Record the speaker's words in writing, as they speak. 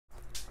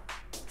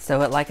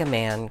Sew It Like a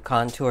Man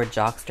Contour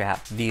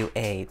Jockstrap View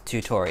A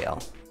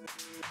tutorial.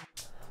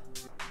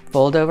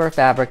 Fold over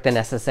fabric the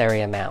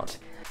necessary amount.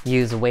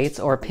 Use weights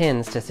or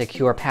pins to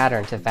secure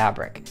pattern to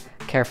fabric.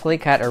 Carefully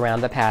cut around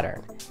the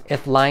pattern.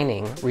 If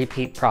lining,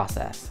 repeat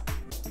process.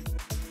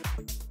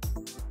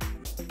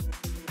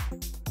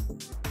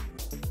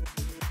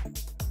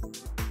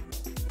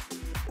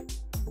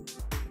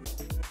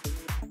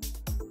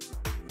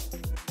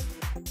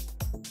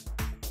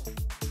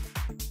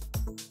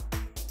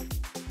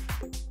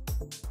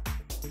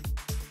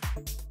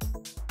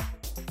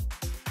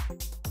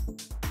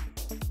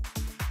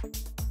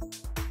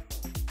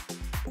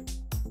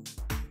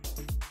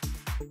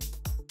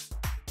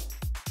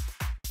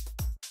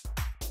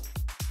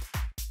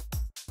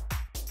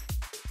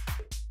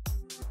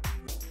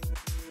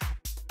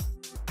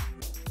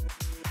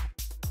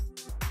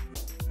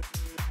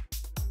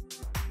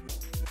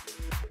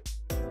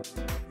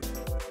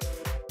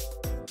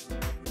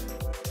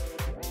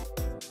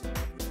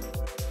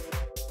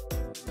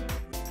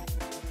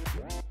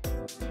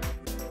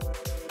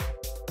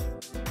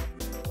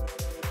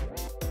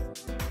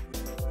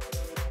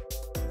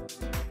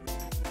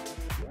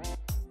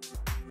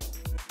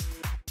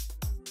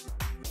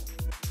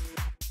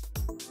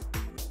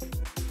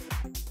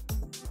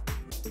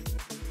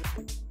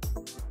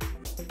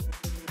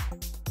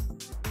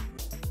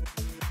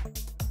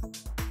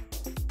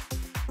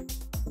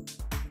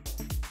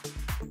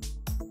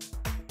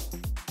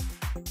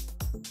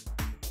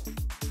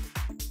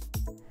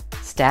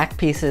 Stack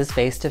pieces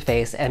face to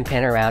face and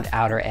pin around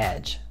outer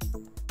edge.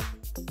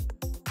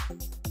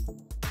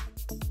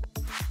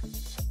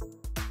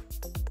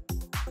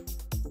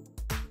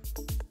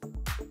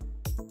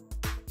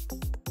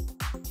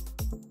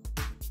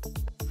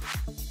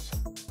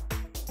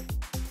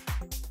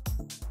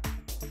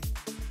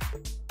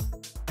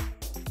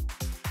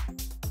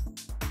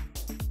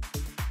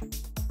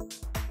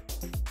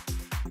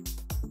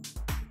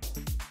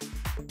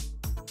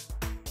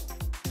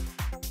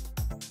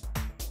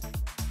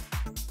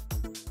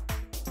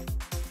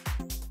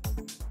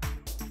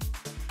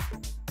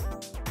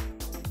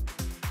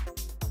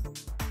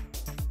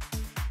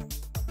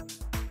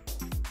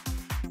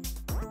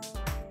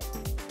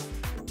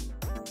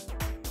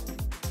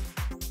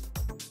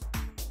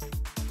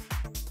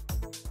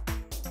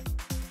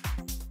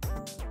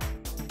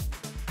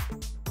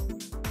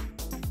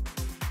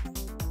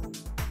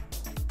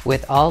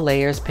 With all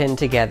layers pinned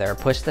together,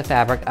 push the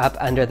fabric up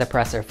under the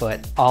presser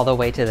foot all the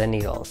way to the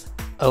needles.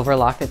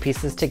 Overlock the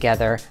pieces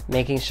together,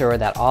 making sure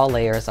that all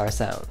layers are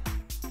sewn.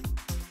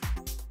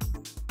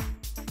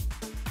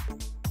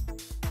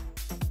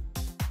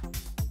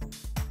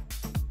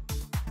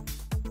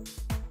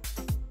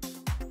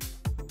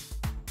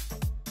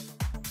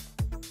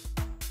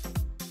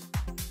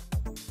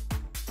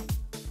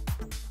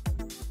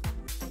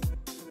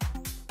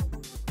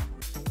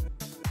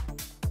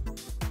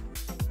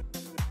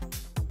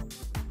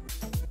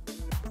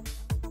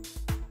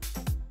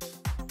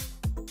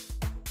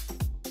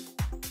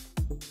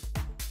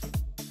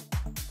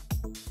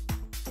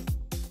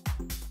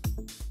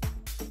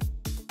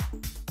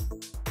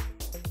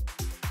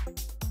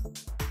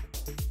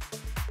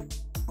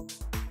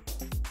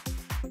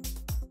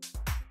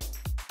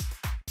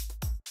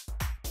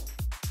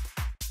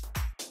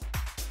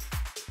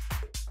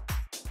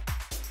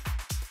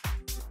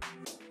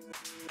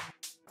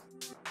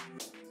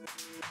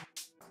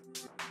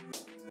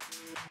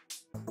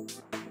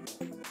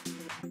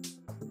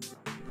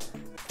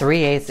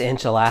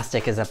 "3/8"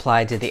 elastic is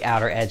applied to the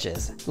outer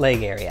edges,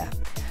 leg area.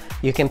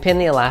 You can pin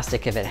the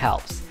elastic if it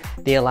helps.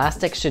 The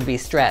elastic should be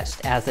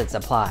stretched as it's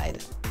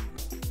applied.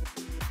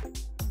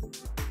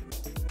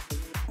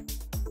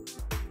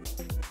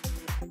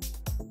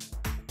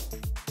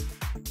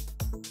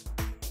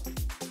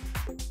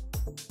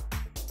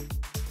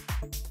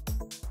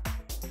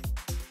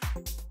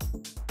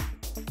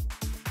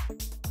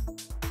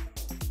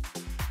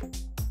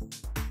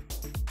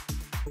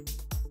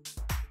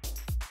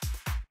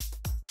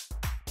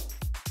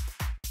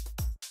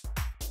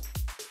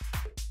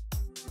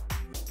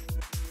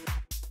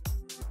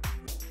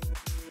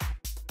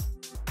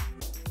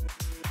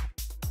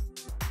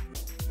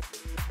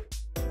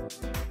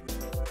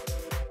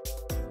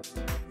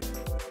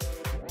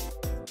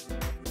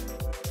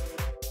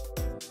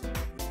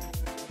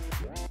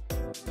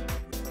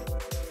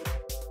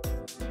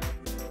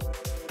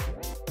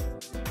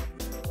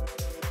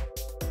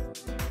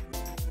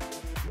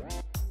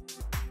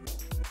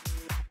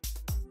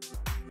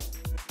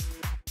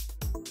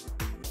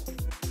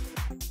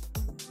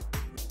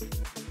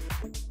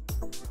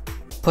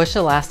 Push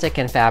elastic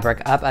and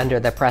fabric up under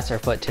the presser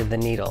foot to the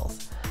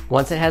needles.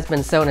 Once it has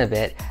been sewn a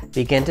bit,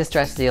 begin to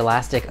stretch the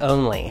elastic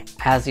only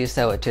as you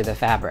sew it to the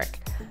fabric.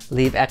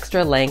 Leave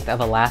extra length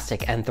of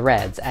elastic and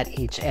threads at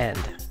each end.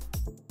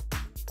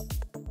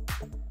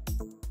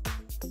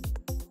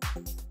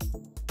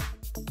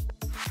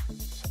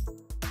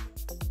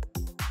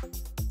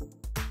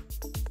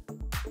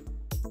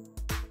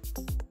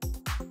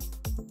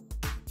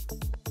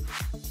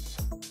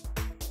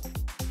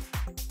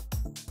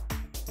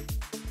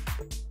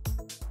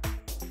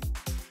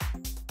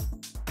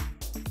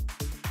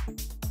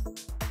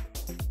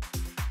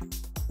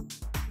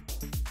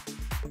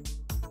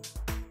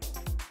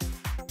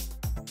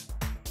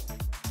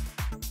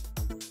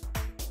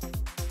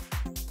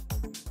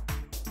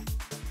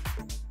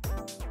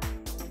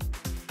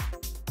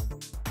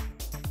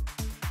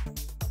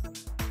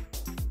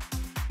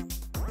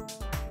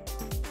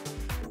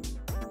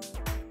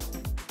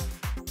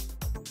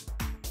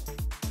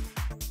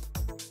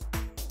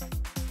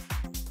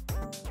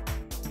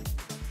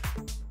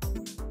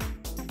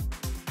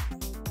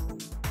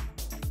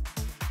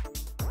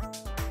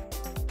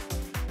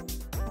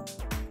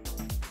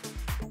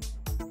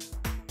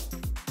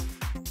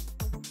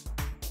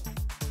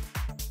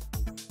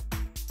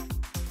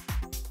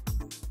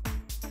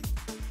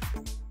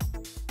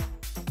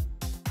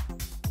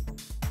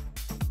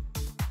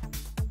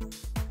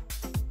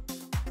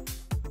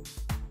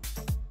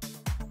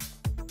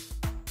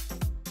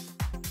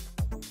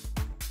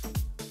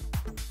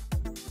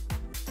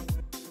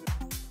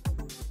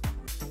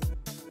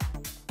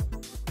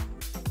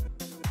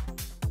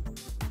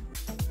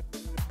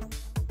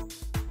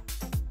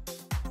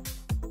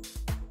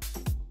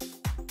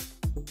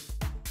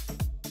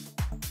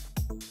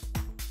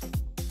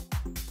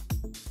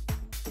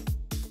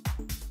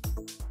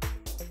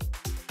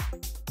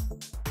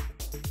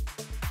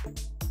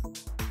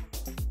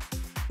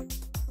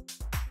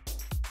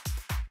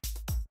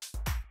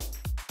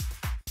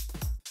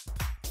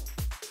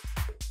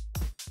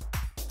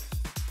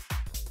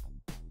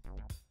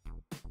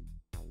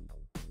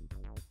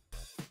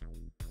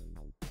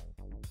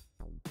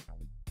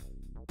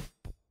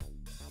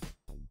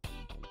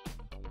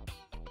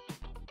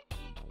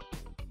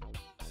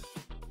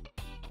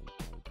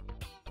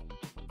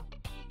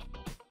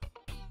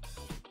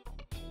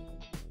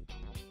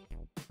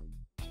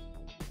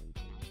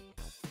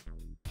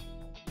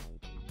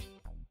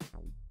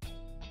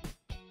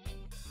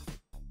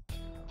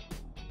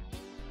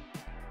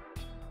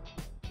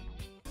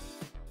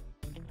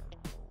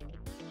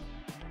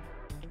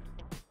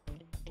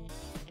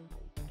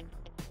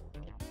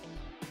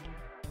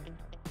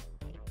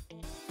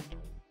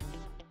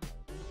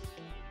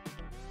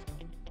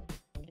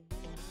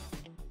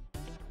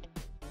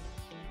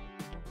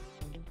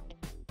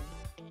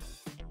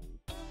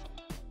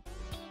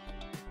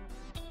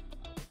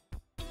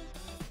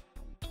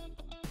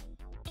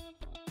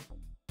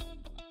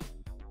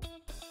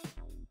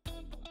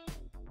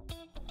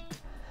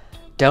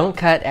 Don't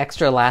cut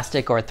extra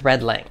elastic or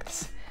thread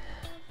lengths.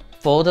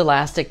 Fold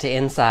elastic to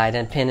inside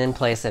and pin in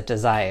place if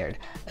desired.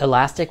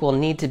 Elastic will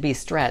need to be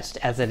stretched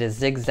as it is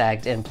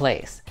zigzagged in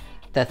place.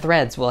 The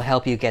threads will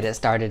help you get it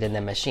started in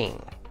the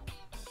machine.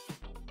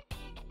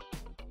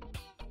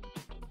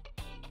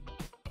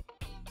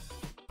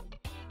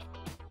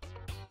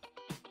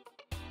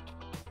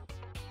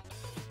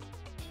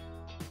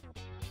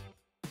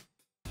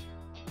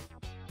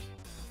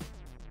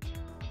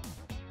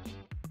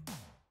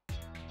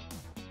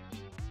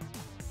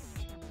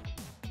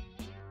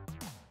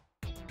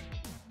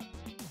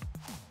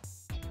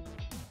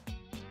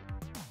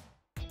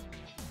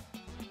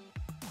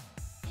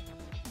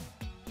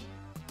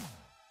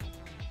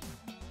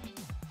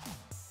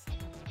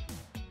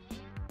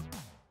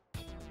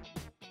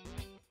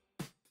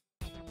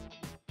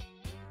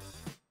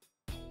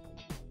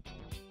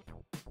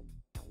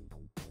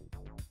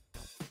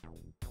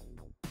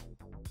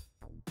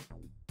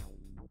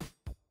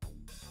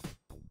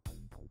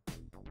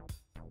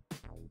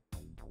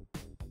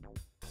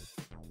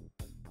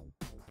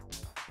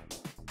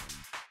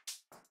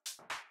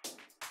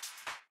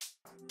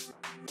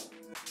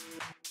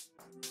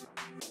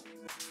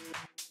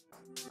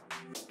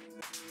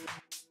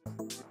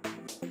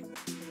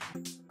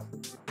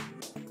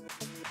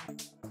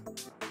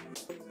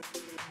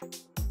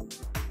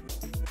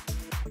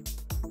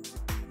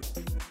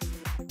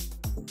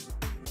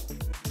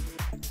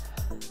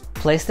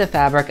 Place the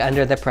fabric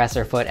under the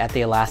presser foot at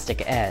the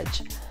elastic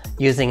edge.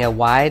 Using a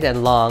wide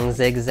and long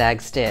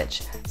zigzag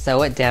stitch,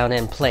 sew it down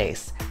in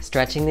place,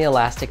 stretching the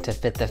elastic to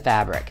fit the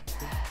fabric.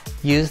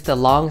 Use the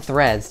long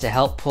threads to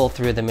help pull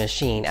through the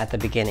machine at the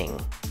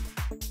beginning.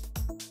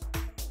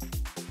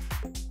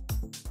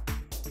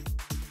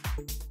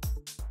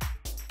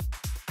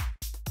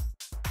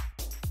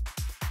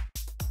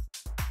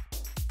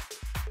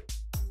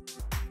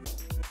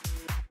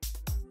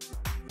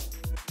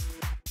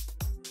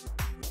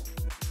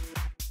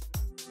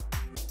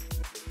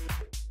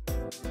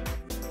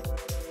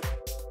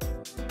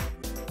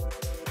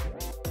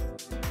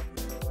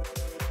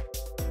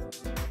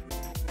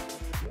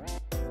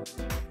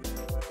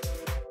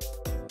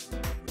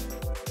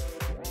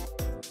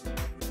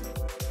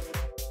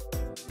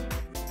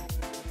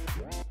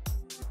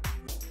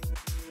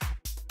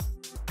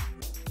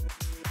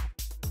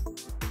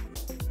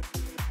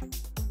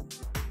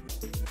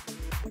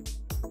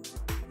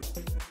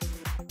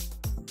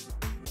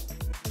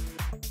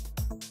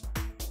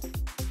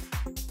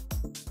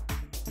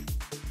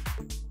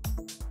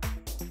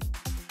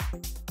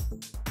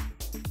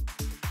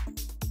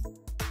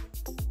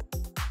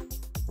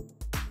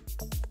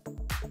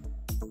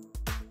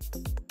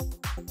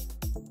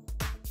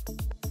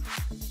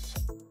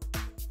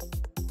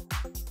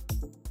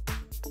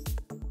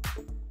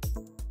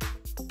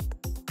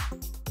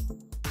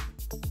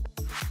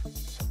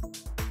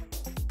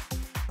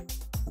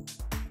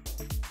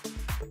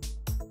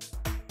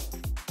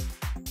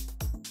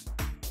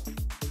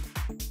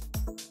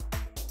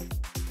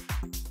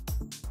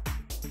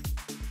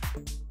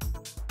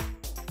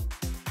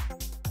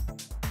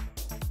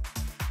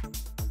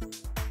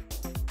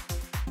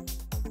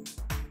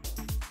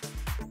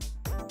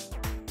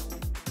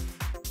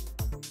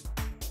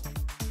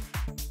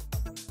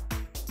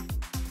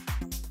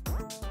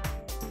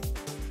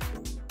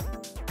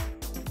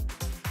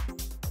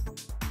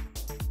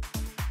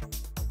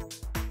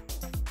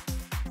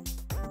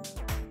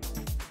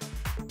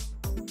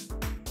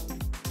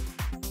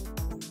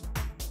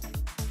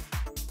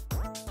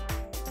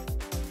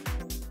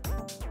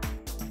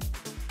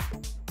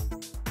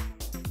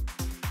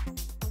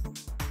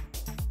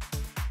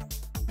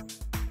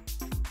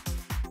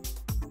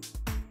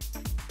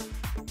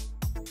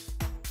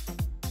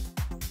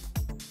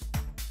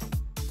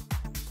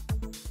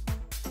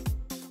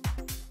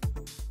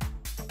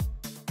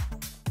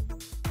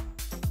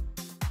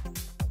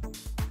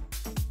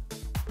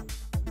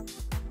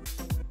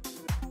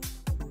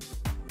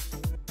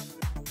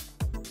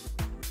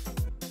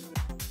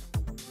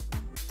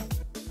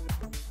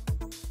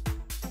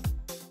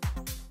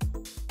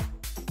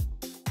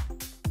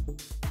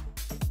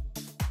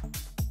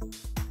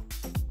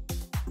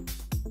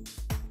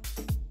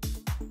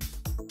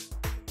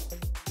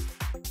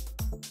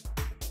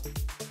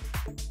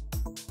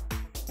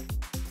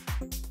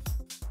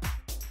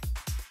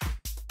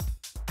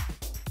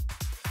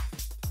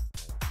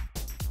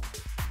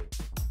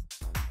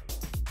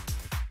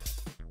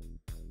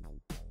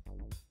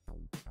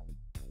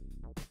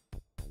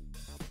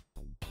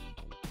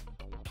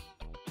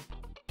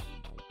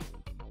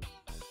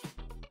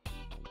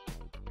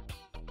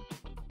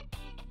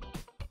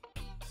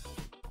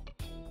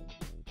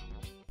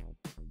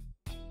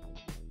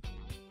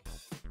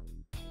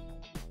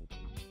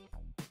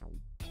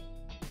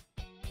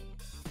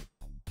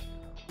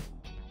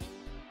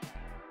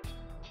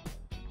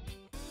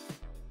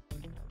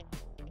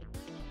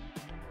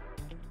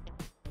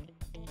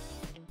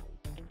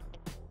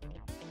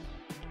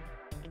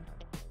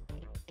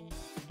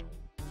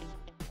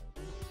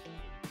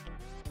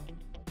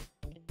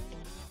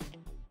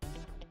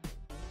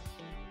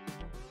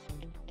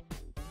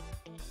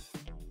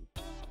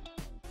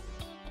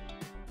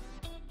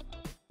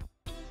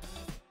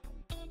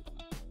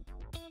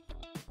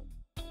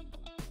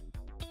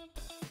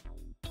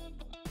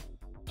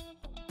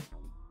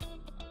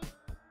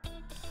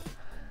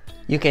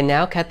 You can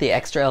now cut the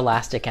extra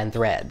elastic and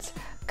threads.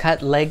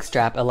 Cut leg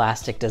strap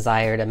elastic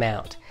desired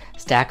amount.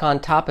 Stack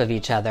on top of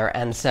each other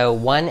and sew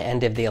one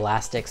end of the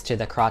elastics to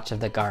the crotch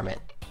of the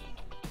garment.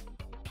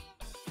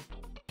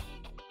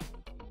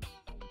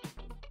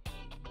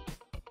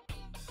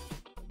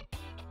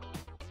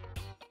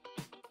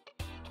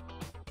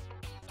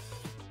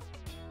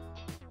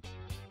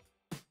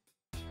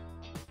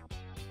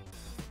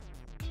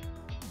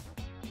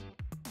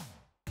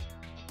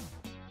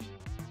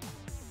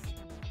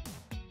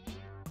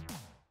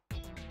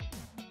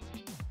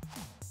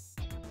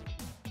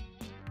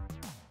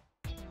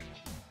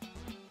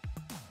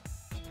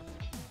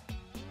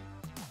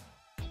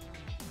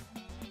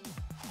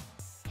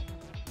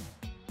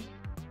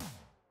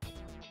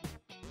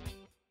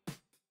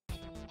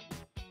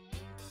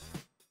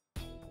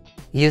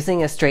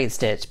 Using a straight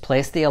stitch,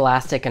 place the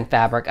elastic and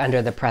fabric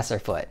under the presser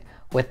foot.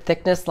 With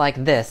thickness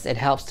like this, it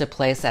helps to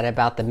place at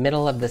about the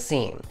middle of the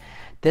seam.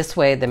 This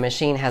way, the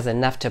machine has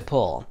enough to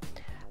pull.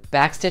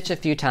 Backstitch a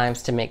few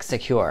times to make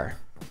secure.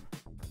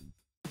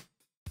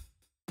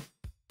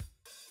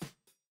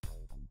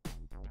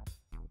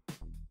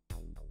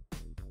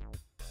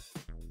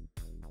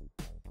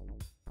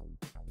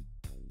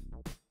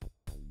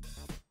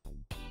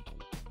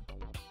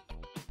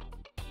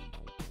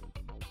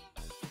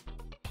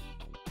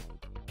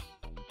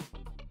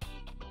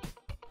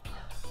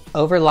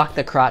 Overlock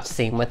the crotch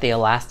seam with the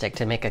elastic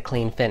to make a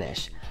clean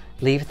finish.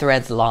 Leave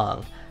threads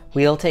long.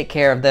 We'll take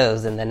care of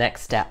those in the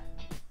next step.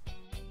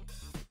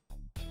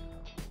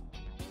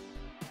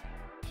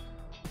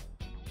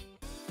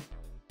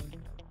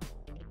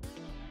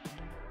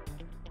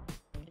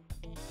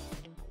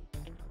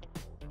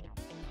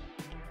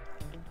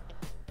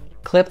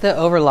 Clip the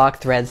overlock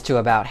threads to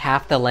about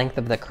half the length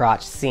of the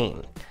crotch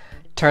seam.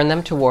 Turn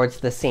them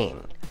towards the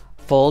seam.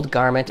 Fold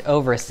garment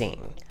over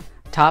seam.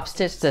 Top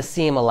stitch the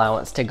seam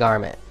allowance to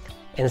garment.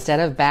 Instead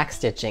of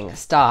backstitching,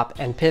 stop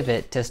and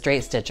pivot to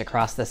straight stitch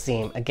across the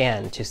seam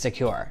again to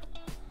secure.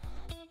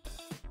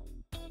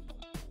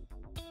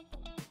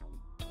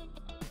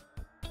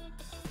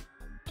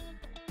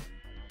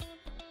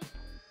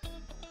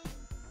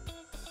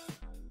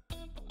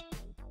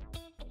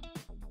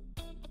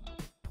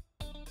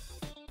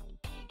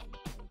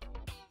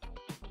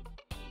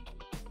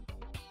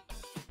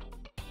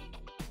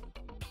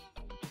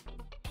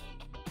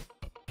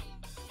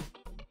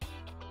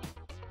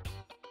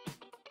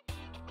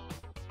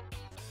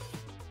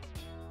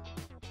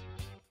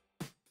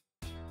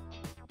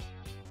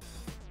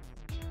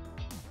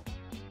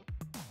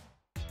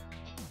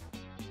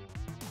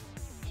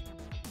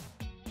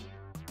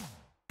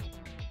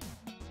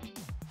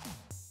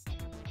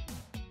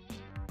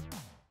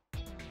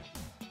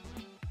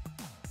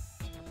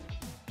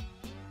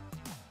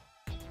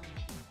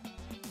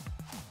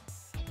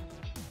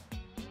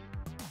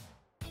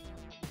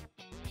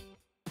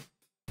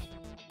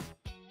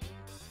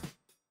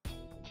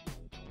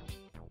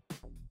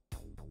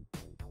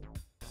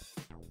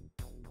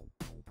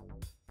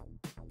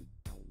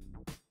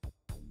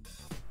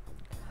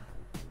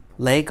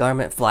 Lay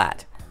garment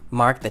flat.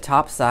 Mark the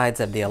top sides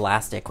of the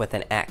elastic with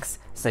an X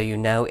so you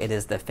know it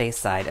is the face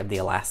side of the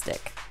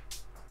elastic.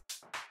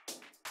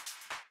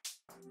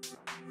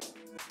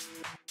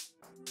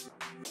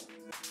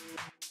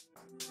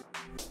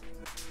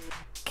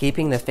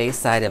 Keeping the face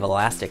side of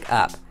elastic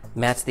up,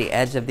 match the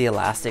edge of the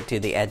elastic to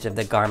the edge of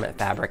the garment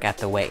fabric at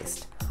the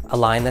waist.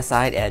 Align the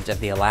side edge of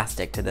the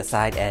elastic to the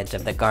side edge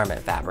of the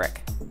garment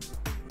fabric.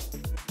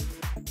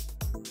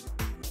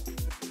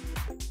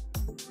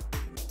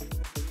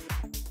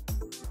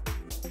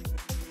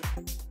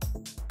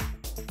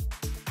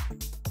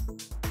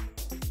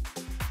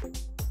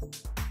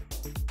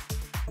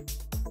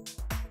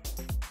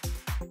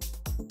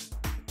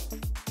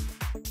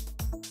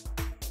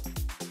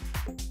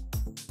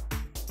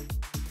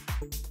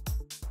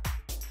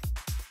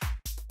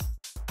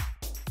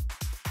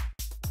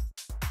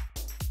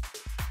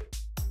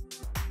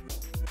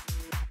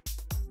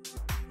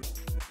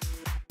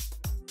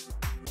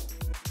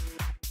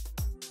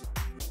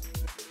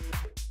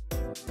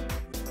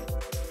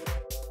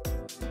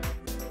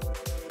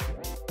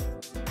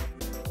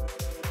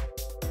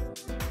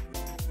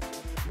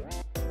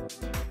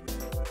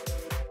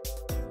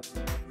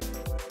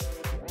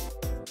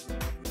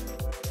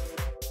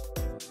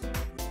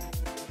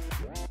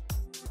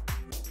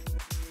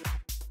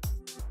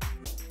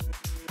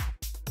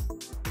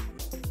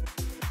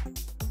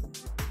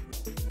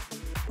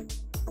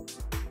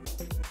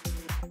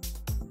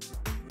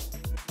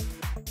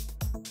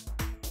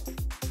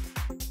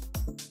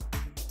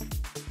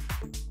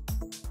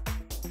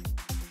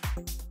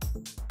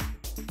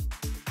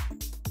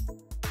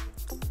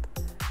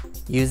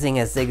 Using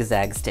a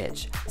zigzag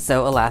stitch,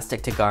 sew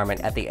elastic to garment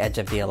at the edge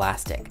of the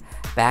elastic.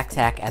 Back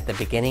tack at the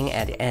beginning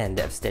and end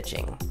of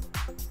stitching.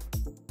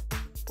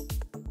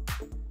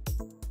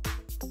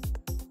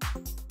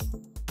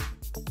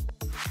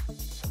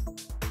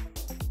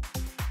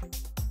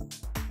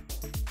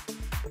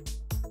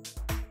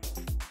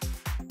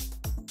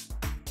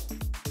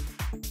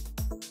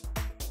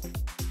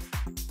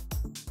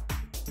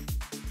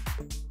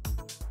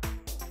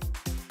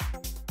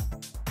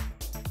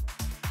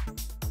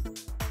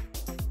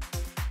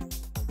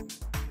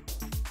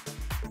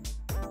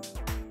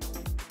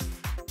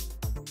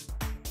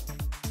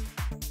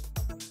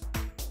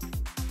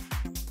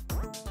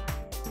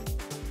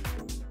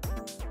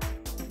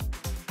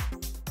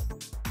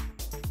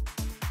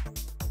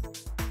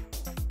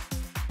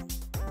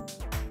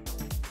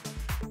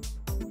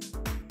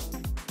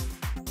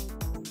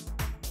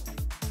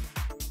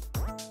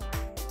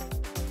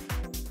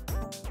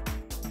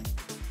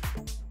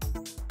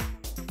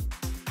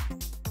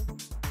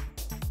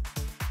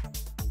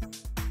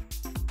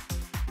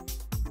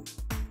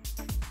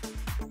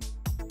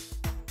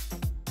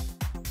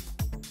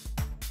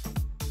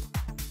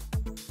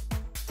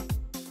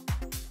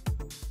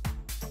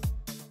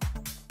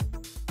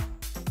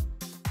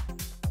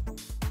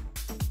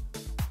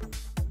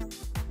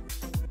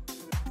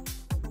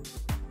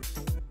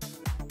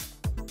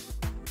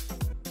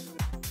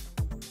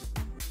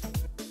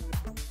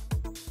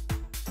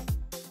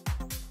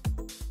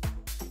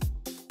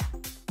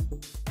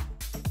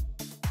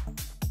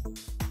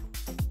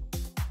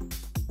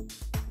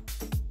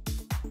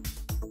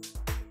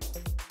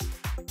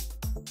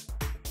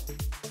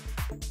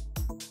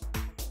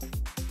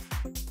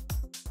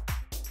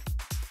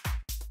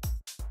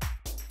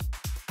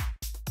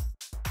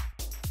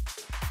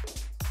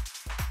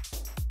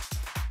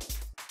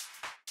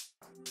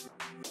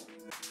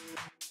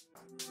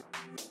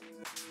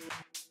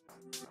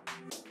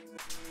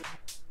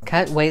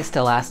 Cut waist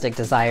elastic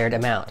desired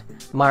amount.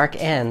 Mark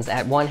ends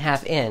at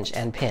 1/2 inch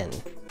and pin.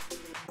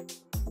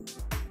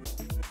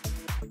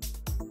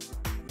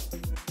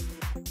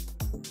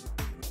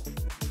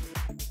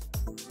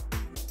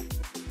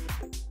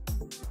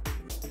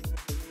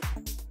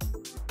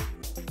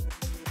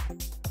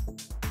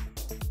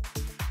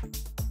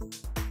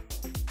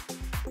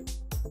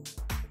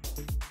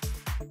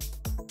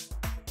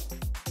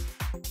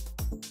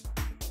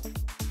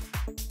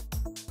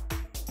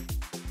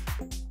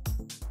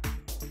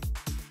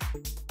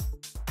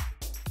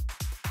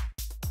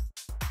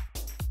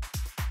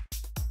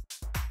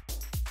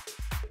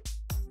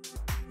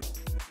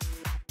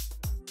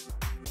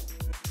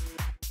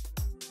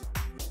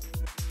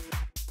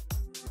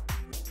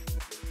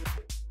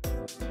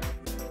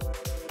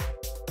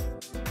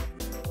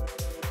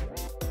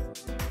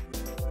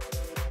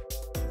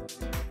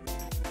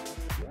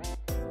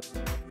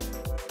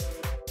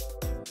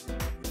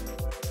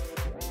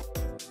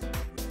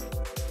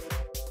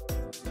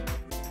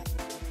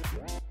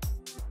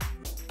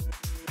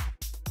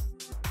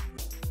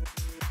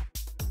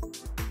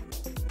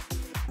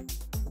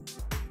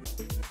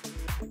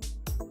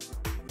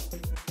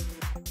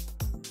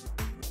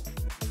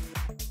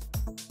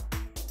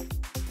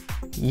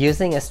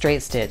 Using a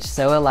straight stitch,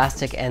 sew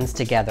elastic ends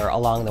together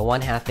along the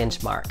 1/2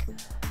 inch mark.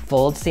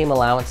 Fold seam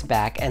allowance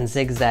back and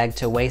zigzag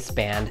to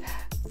waistband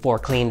for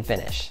clean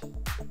finish.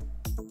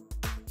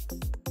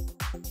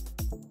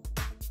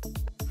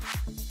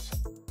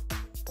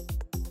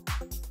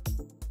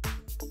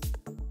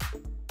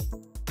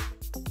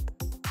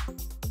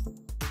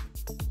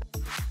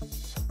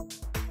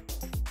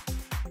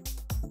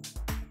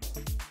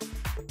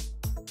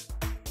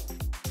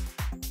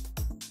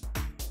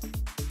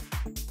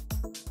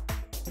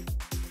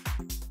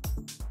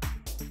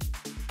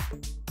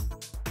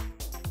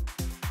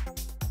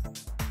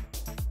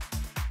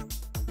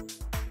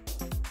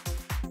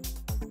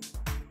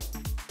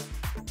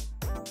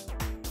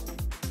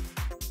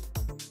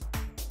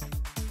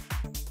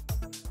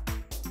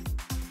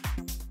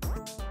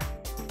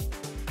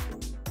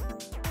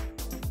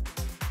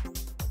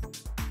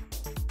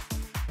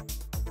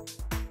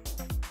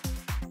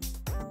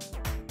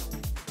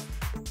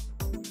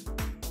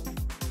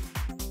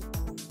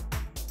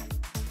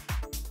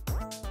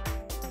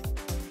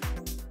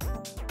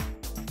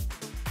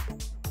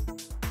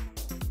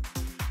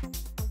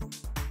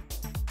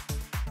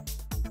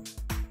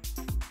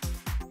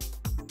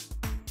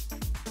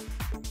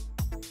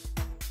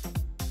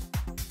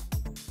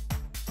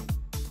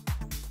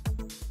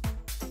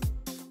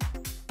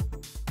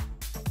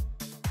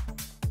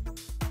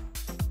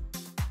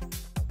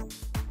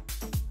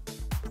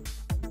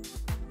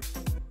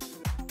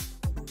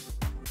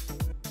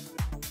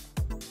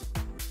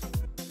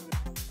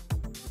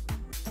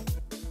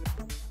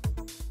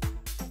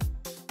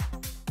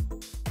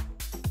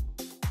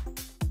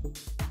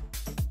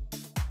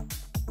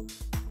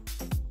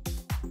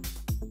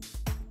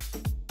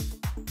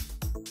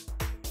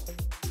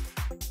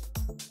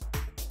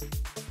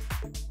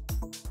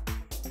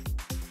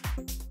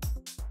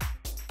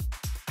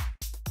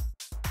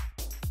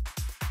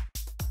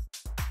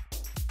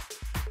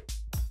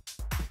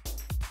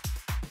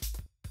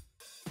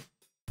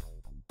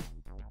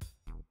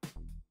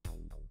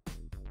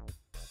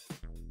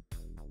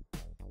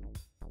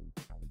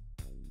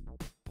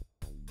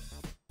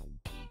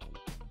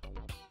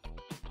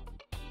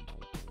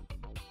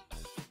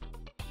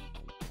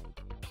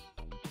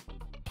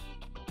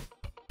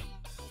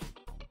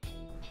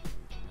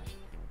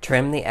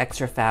 Trim the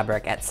extra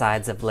fabric at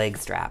sides of leg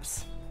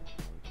straps.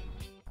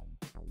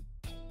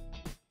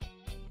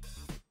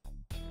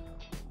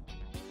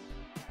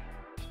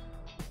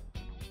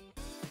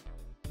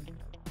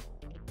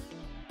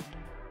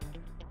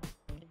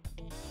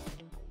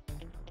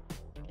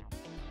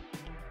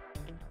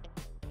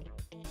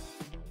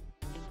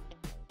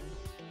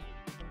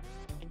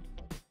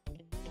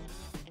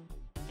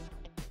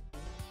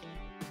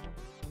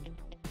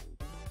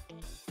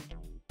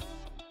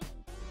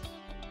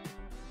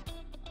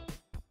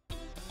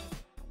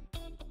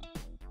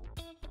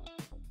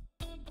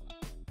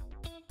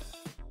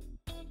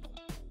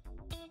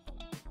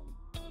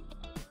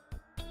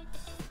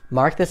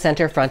 Mark the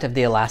center front of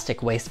the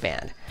elastic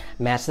waistband.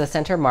 Match the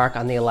center mark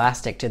on the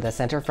elastic to the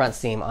center front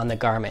seam on the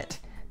garment.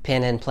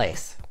 Pin in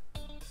place.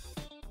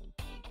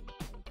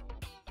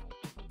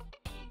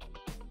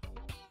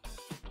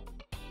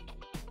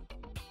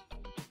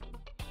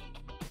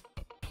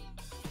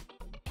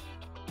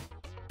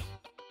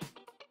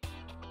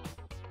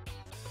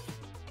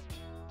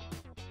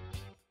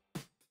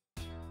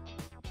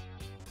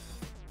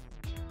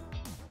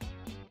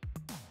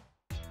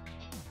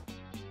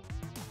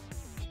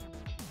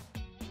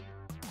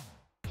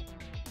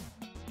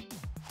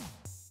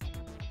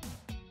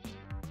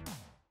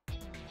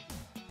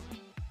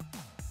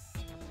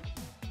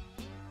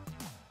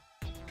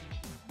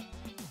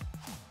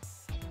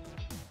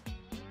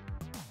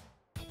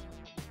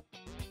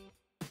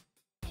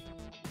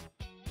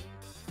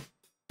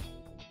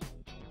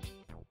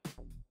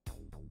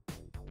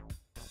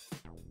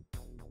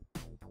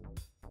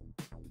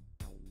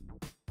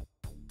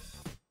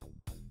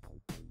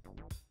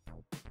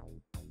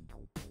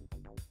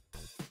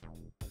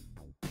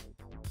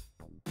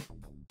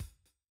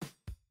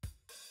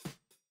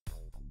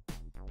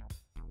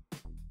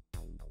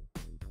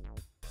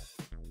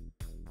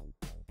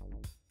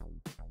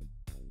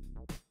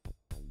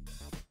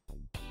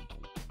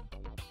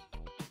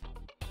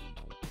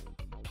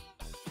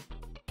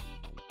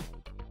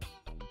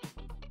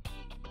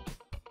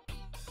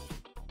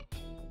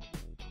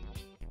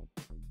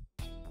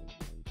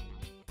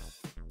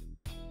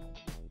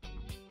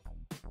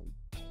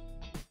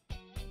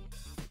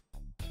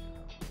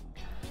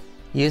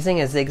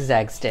 Using a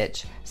zigzag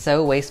stitch,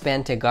 sew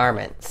waistband to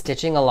garment,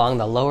 stitching along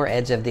the lower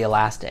edge of the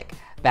elastic.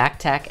 Back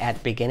tack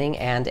at beginning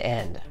and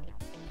end.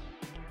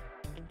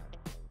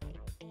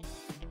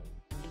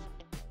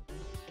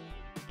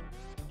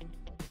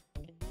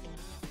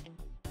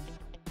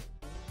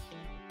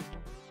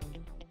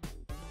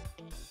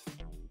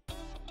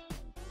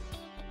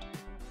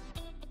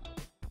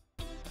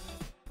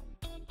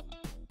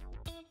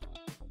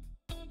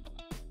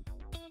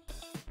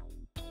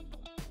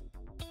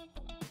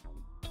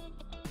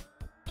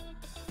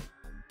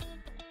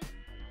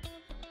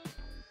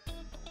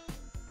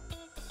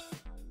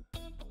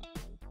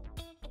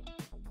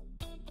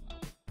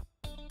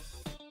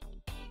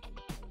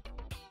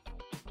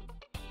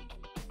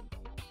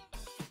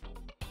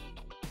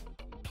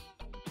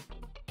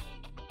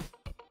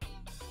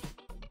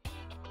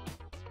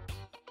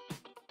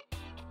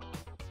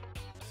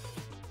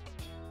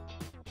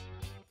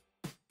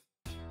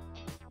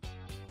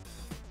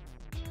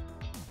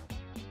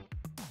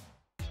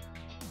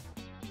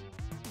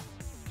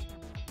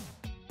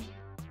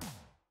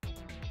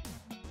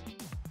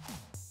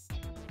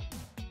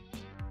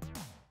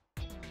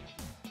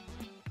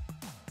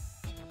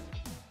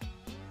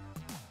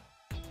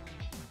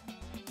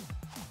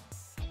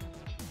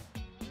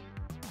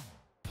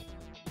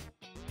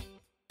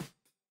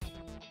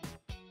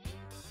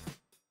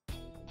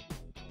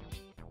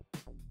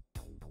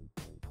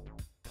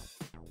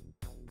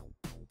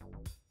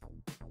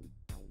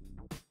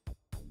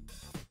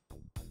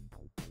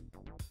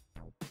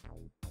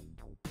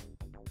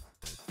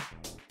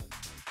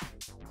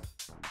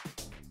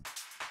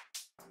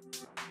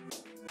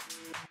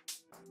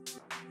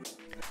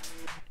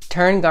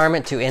 Turn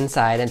garment to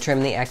inside and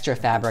trim the extra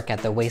fabric at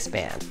the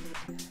waistband.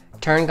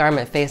 Turn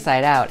garment face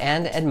side out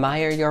and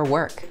admire your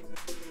work.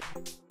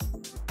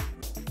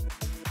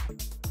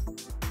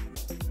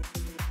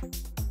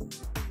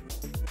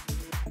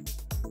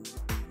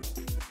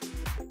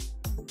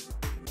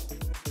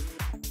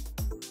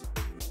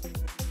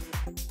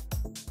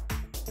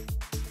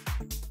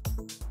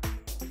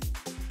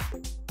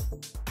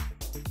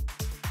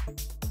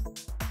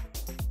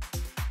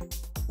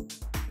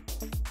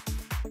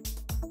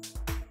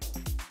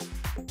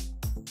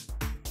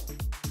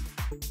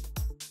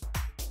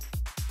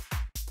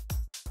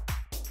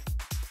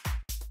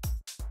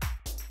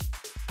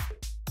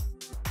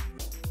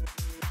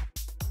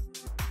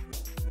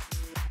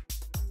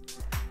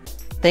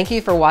 Thank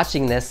you for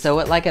watching this Sew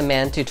It Like a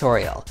Man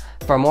tutorial.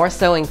 For more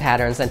sewing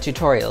patterns and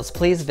tutorials,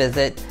 please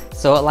visit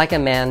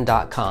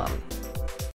sewitlikeaman.com.